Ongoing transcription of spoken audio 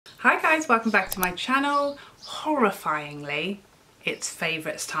Hi guys, welcome back to my channel. Horrifyingly, it's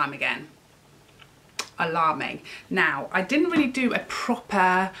favourites time again. Alarming. Now, I didn't really do a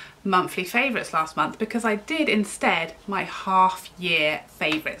proper monthly favourites last month because I did instead my half year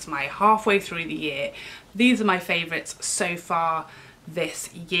favourites, my halfway through the year. These are my favourites so far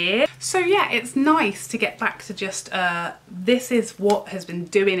this year. So yeah, it's nice to get back to just this is what has been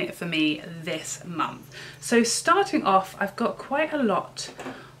doing it for me this month. So starting off, I've got quite a lot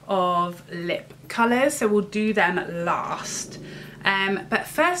of lip colours, so we'll do them last. But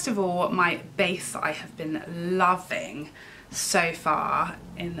first of all, my base that I have been loving so far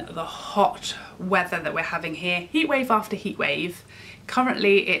in the hot weather that we're having here, heat wave after heat wave.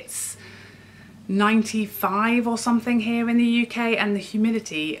 Currently it's 95 or something here in the UK, and the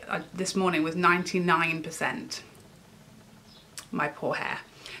humidity this morning was 99%. My poor hair.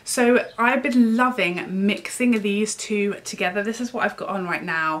 So I've been loving mixing these two together. This is what I've got on right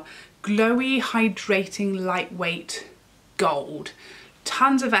now. Glowy, hydrating, lightweight gold.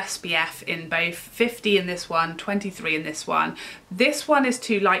 Tons of SPF in both, 50 in this one, 23 in this one. This one is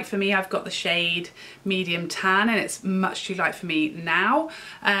too light for me. I've got the shade medium tan and it's much too light for me now.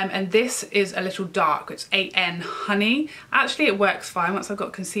 And this is a little dark, it's 8N Honey. Actually it works fine once I've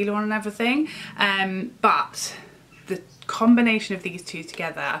got concealer on and everything. But the combination of these two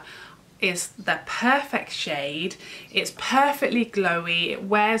together is the perfect shade. It's perfectly glowy, it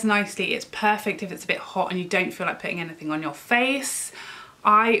wears nicely, it's perfect if it's a bit hot and you don't feel like putting anything on your face.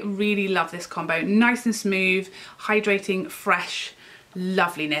 I really love this combo. Nice and smooth, hydrating, fresh,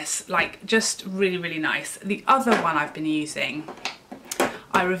 loveliness, like just really, really nice. The other one I've been using,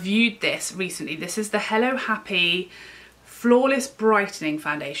 I reviewed this recently. This is the Hello Happy Flawless Brightening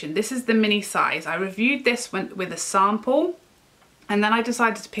Foundation. This is the mini size. I reviewed this one with a sample and then I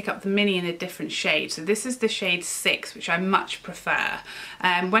decided to pick up the mini in a different shade. So this is the shade 6, which I much prefer.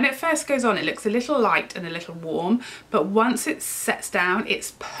 When it first goes on, it looks a little light and a little warm, but once it sets down,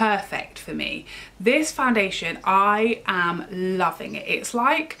 it's perfect for me. This foundation, I am loving it. It's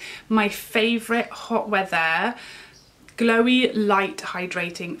like my favourite hot weather glowy, light,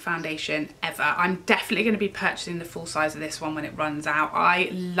 hydrating foundation ever. I'm definitely going to be purchasing the full size of this one when it runs out. I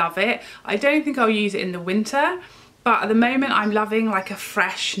love it. I don't think I'll use it in the winter, but at the moment I'm loving like a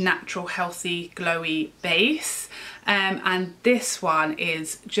fresh, natural, healthy, glowy base. And this one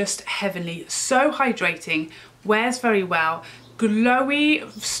is just heavenly. So hydrating, wears very well, glowy,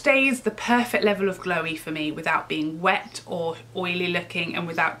 stays the perfect level of glowy for me without being wet or oily looking and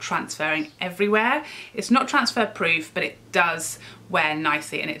without transferring everywhere. It's not transfer proof, but it does wear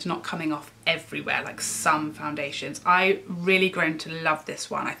nicely and it's not coming off everywhere like some foundations. I really grown to love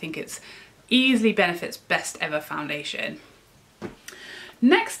this one. I think it's easily Benefit's best ever foundation.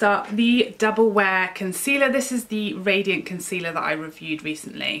 Next up, the Double Wear Concealer. This is the Radiant Concealer that I reviewed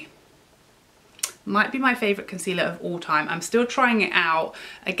recently. Might be my favourite concealer of all time. I'm still trying it out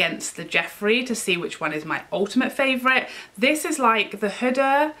against the Jeffree to see which one is my ultimate favourite. This is like the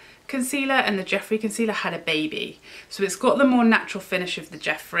Huda concealer and the Jeffree concealer had a baby. So it's got the more natural finish of the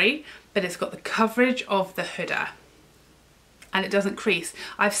Jeffree, but it's got the coverage of the Huda. And it doesn't crease.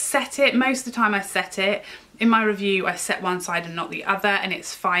 I've set it, most of the time I set it. In my review, I set one side and not the other, and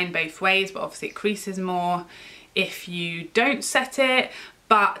it's fine both ways, but obviously it creases more if you don't set it,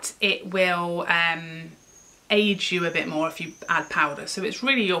 but it will age you a bit more if you add powder. So it's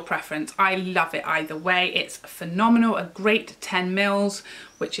really your preference. I love it either way. It's phenomenal, a great 10 mils,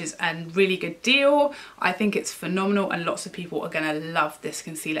 which is a really good deal. I think it's phenomenal and lots of people are gonna love this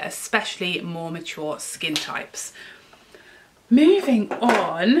concealer, especially more mature skin types. Moving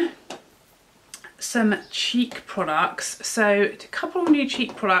on, some cheek products. So a couple of new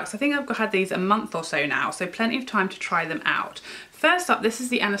cheek products. I think I've had these a month or so now, so plenty of time to try them out. First up, this is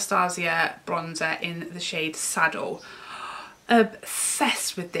the Anastasia bronzer in the shade Saddle.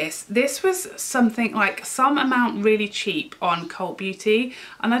 Obsessed with this. This was something like some amount really cheap on Cult Beauty,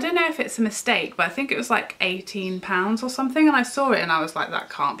 and I don't know if it's a mistake, but I think it was like £18 or something, and I saw it and I was like, that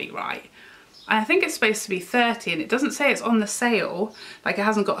can't be right. I think it's supposed to be 30 and it doesn't say it's on the sale, like it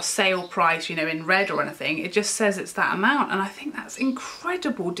hasn't got a sale price, you know, in red or anything. It just says it's that amount, and I think that's an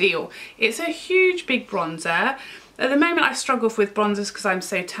incredible deal. It's a huge big bronzer. At the moment I struggle with bronzers because I'm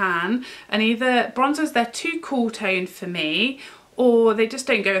so tan, and either bronzers, they're too cool toned for me, or they just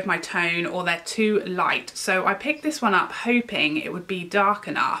don't go with my tone, or they're too light. So I picked this one up hoping it would be dark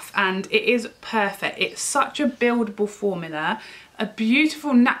enough, and it is perfect. It's such a buildable formula, a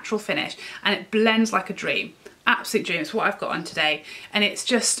beautiful natural finish, and it blends like a dream. absolute dream. It's what I've got on today, and it's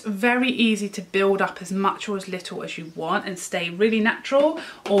just very easy to build up as much or as little as you want and stay really natural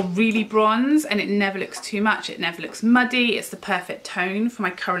or really bronze, and it never looks too much, it never looks muddy. It's the perfect tone for my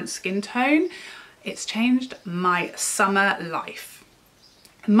current skin tone. It's changed my summer life.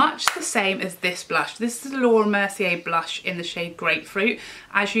 Much the same as this blush. This is the Laura Mercier blush in the shade Grapefruit.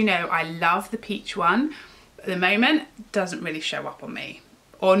 As you know, I love the peach one. At the moment, it doesn't really show up on me,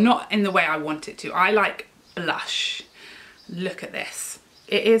 or not in the way I want it to. I like blush. Look at this.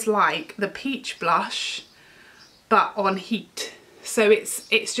 It is like the peach blush, but on heat. So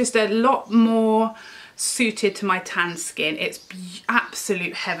it's just a lot more suited to my tan skin. It's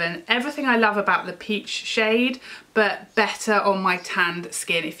absolute heaven. Everything I love about the peach shade, but better on my tanned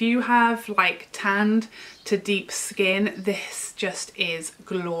skin. If you have like tanned to deep skin, this just is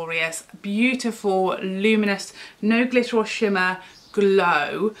glorious. Beautiful, luminous, no glitter or shimmer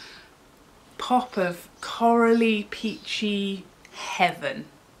glow. Pop of corally, peachy heaven.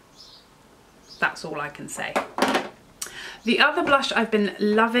 That's all I can say. The other blush I've been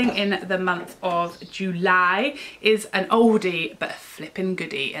loving in the month of July is an oldie but a flippin'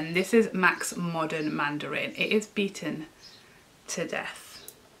 goodie, and this is MAC's Modern Mandarin. It is beaten to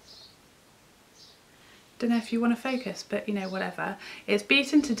death. Don't know if you want to focus, but you know, whatever. It's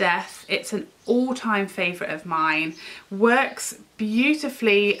beaten to death. It's an all-time favourite of mine. Works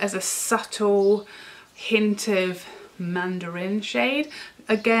beautifully as a subtle hint of mandarin shade.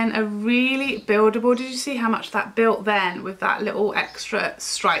 Again, a really buildable. Did you see how much that built then with that little extra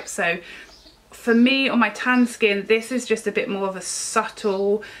stripe? So for me, on my tan skin, this is just a bit more of a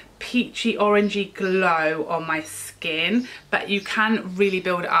subtle peachy orangey glow on my skin, but you can really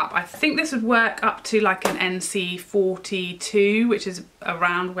build it up. I think this would work up to like an NC 42, which is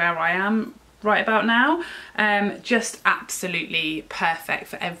around where I am right about now. Just absolutely perfect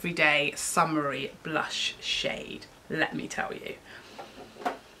for everyday summery blush shade, let me tell you.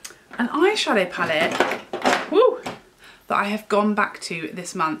 An eyeshadow palette, woo, that I have gone back to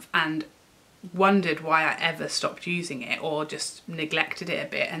this month and wondered why I ever stopped using it or just neglected it a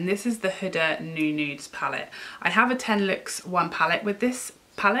bit, and this is the Huda New Nudes palette. I have a 10 looks one palette with this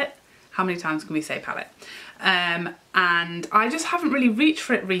palette. How many times can we say palette? And I just haven't really reached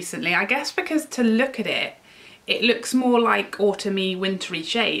for it recently. I guess because to look at it, it looks more like autumny, wintry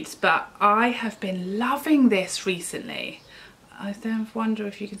shades, but I have been loving this recently. I then wonder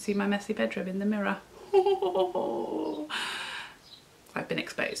if you can see my messy bedroom in the mirror. I've been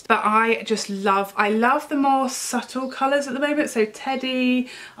exposed. But I just love, I love the more subtle colours at the moment. So Teddy,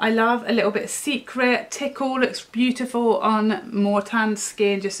 I love a little bit of Secret. Tickle looks beautiful on more tan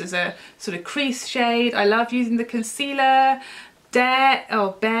skin, just as a sort of crease shade. I love using the concealer.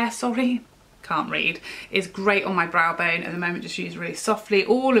 Bare, sorry, can't read, is great on my brow bone at the moment, just used really softly.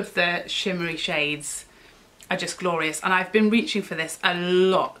 All of the shimmery shades are just glorious, and I've been reaching for this a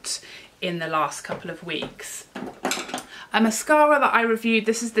lot in the last couple of weeks. A mascara that I reviewed,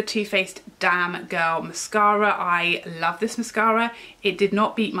 this is the Too Faced Damn Girl mascara. I love this mascara. It did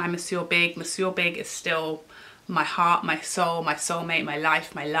not beat my Monsieur Big. Monsieur Big is still my heart, my soul, my soulmate, my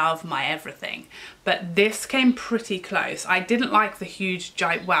life, my love, my everything. But this came pretty close. I didn't like the huge,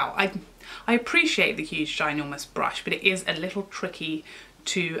 well, I appreciate the huge ginormous brush, but it is a little tricky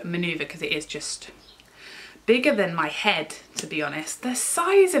to maneuver because it is just bigger than my head, to be honest. The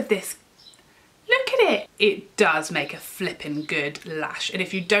size of this, look at it. It does make a flippin' good lash. And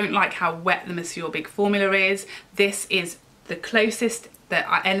if you don't like how wet the Monsieur Big formula is, this is the closest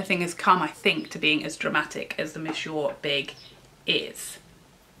that anything has come, I think, to being as dramatic as the Monsieur Big is.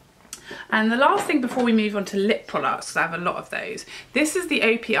 And the last thing before we move on to lip products, because I have a lot of those, this is the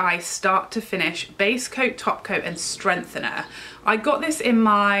OPI Start to Finish Base Coat, Top Coat and Strengthener. I got this in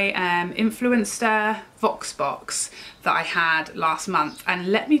my Influencer Vox box that I had last month, and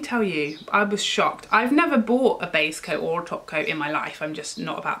let me tell you, I was shocked. I've never bought a base coat or a top coat in my life. I'm just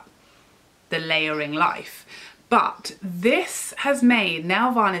not about the layering life. But this has made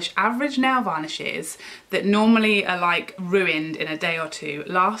nail varnish, average nail varnishes that normally are like ruined in a day or two,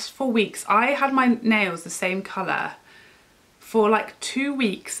 last for weeks. I had my nails the same colour for like 2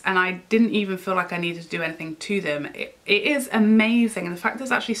 weeks and I didn't even feel like I needed to do anything to them. It is amazing, and the fact that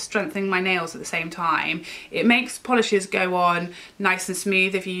it's actually strengthening my nails at the same time, it makes polishes go on nice and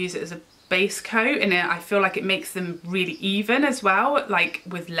smooth if you use it as a base coat, and I feel like it makes them really even as well, like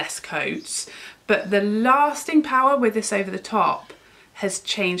with less coats. But the lasting power with this over the top, has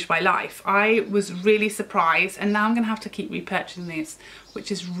changed my life. I was really surprised, and now I'm gonna have to keep repurchasing this,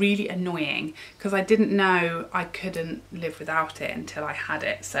 which is really annoying because I didn't know I couldn't live without it until I had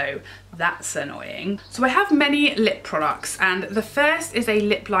it, so that's annoying. So I have many lip products, and the first is a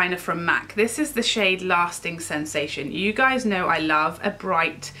lip liner from MAC. This is the shade Lasting Sensation. You guys know I love a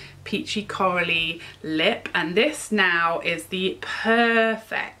bright peachy corally lip, and this now is the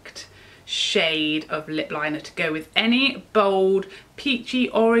perfect shade of lip liner to go with any bold peachy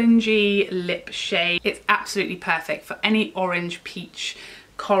orangey lip shade. It's absolutely perfect for any orange peach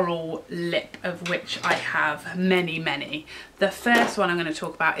coral lip, of which I have many. The first one I'm going to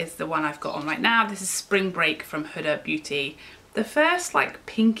talk about is the one I've got on right now. This is Spring Break from Huda Beauty. The first like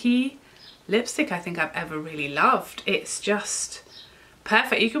pinky lipstick I think I've ever really loved. It's just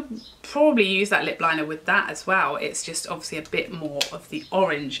perfect. You could probably use that lip liner with that as well. It's just obviously a bit more of the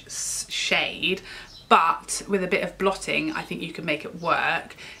orange shade, but with a bit of blotting I think you can make it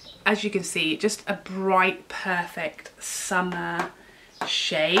work. As you can see, just a bright, perfect summer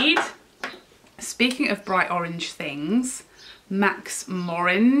shade. Speaking of bright orange things, MAC's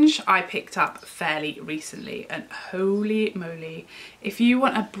Morange I picked up fairly recently, and holy moly, if you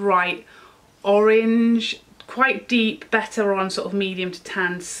want a bright orange, quite deep, better on sort of medium to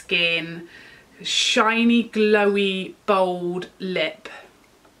tan skin, shiny, glowy, bold lip,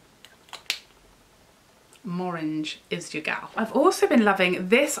 Morange is your gal. I've also been loving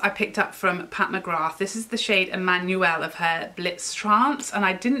this. I picked up from Pat McGrath. This is the shade Emmanuelle of her Blitztrance, and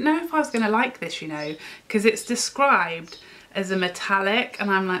I didn't know if I was going to like this, you know, because it's described as a metallic,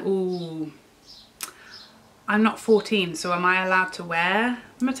 and I'm like, ooh, I'm not 14, so am I allowed to wear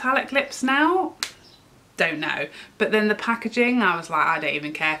metallic lips now? Don't know. But then the packaging, I was like, I don't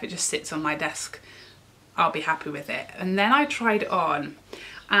even care if it just sits on my desk, I'll be happy with it. And then I tried it on,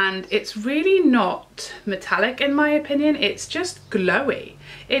 and it's really not metallic in my opinion, it's just glowy.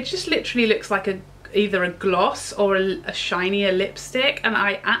 It just literally looks like either a gloss or a shinier lipstick, and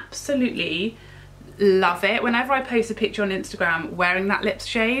I absolutely love it. Whenever I post a picture on Instagram wearing that lip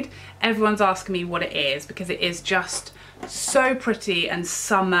shade, everyone's asking me what it is, because it is just so pretty and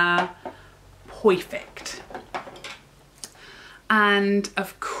summer perfect. And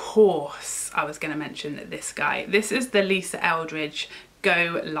of course I was going to mention this guy. This is the Lisa Eldridge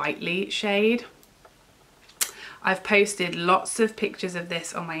Go Lightly shade. I've posted lots of pictures of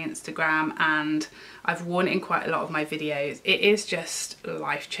this on my Instagram, and I've worn it in quite a lot of my videos. It is just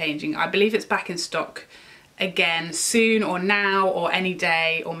life-changing. I believe it's back in stock again soon, or now, or any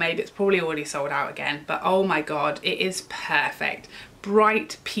day, or maybe it's probably already sold out again, but oh my god, it is perfect.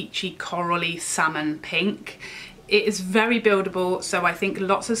 Bright peachy corally salmon pink. It is very buildable, so I think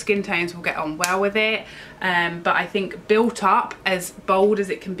lots of skin tones will get on well with it, but I think built up, as bold as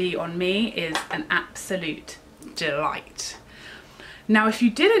it can be on me, is an absolute delight. Now, if you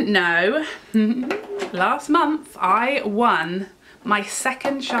didn't know, last month I won my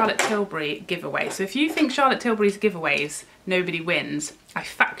second Charlotte Tilbury giveaway. So if you think Charlotte Tilbury's giveaways nobody wins, I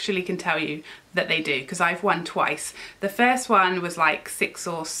factually can tell you that they do, because I've won twice. The first one was like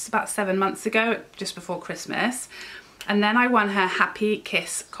about 7 months ago, just before Christmas, and then I won her Happy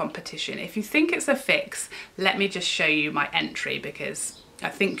Kiss competition. If you think it's a fix, let me just show you my entry, because I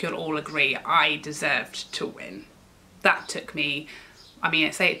think you'll all agree I deserved to win. That took me, I mean,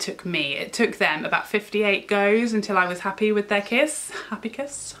 it took them about 58 goes until I was happy with their kiss. Happy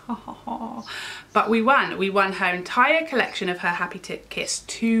Kiss. But we won her entire collection of her Happy Kiss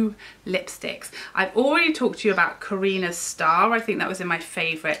 2 lipsticks. I've already talked to you about Carina's Star. I think that was in my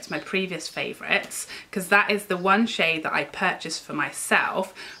favourites, my previous favourites, because that is the one shade that I purchased for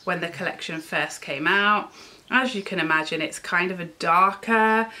myself when the collection first came out. As you can imagine, it's kind of a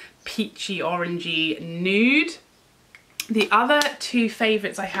darker, peachy, orangey nude. The other two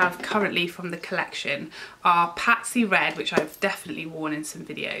favourites I have currently from the collection are Patsy Red, which I've definitely worn in some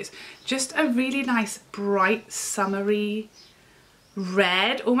videos. Just a really nice, bright, summery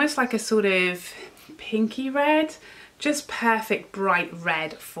red, almost like a sort of pinky red. Just perfect bright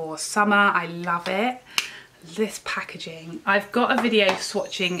red for summer. I love it. This packaging. I've got a video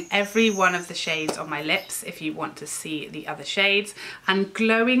swatching every one of the shades on my lips if you want to see the other shades. And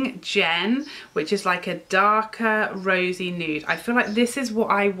Glowing Gen, which is like a darker rosy nude. I feel like this is what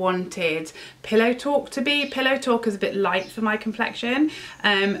I wanted Pillow Talk to be. Pillow Talk is a bit light for my complexion,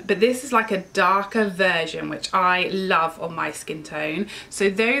 but this is like a darker version, which I love on my skin tone. So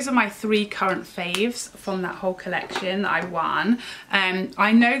those are my 3 current faves from that whole collection that I won.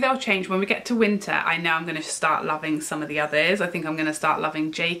 I know they'll change when we get to winter. I know I'm going to start loving some of the others. I think I'm going to start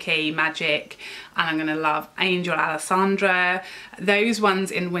loving JK Magic, and I'm going to love Angel Alessandra. Those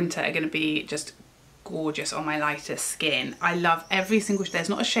ones in winter are going to be just gorgeous on my lighter skin. I love every single, there's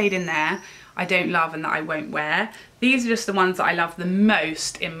not a shade in there I don't love and that I won't wear. These are just the ones that I love the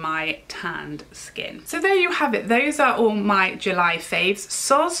most in my tanned skin. So there you have it. Those are all my July faves.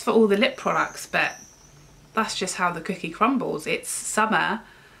 Soz for all the lip products, but that's just how the cookie crumbles. It's summer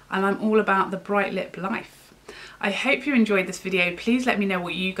and I'm all about the bright lip life. I hope you enjoyed this video. Please let me know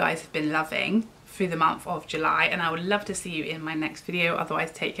what you guys have been loving through the month of July, and I would love to see you in my next video.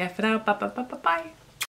 Otherwise, take care for now. Bye bye bye bye bye.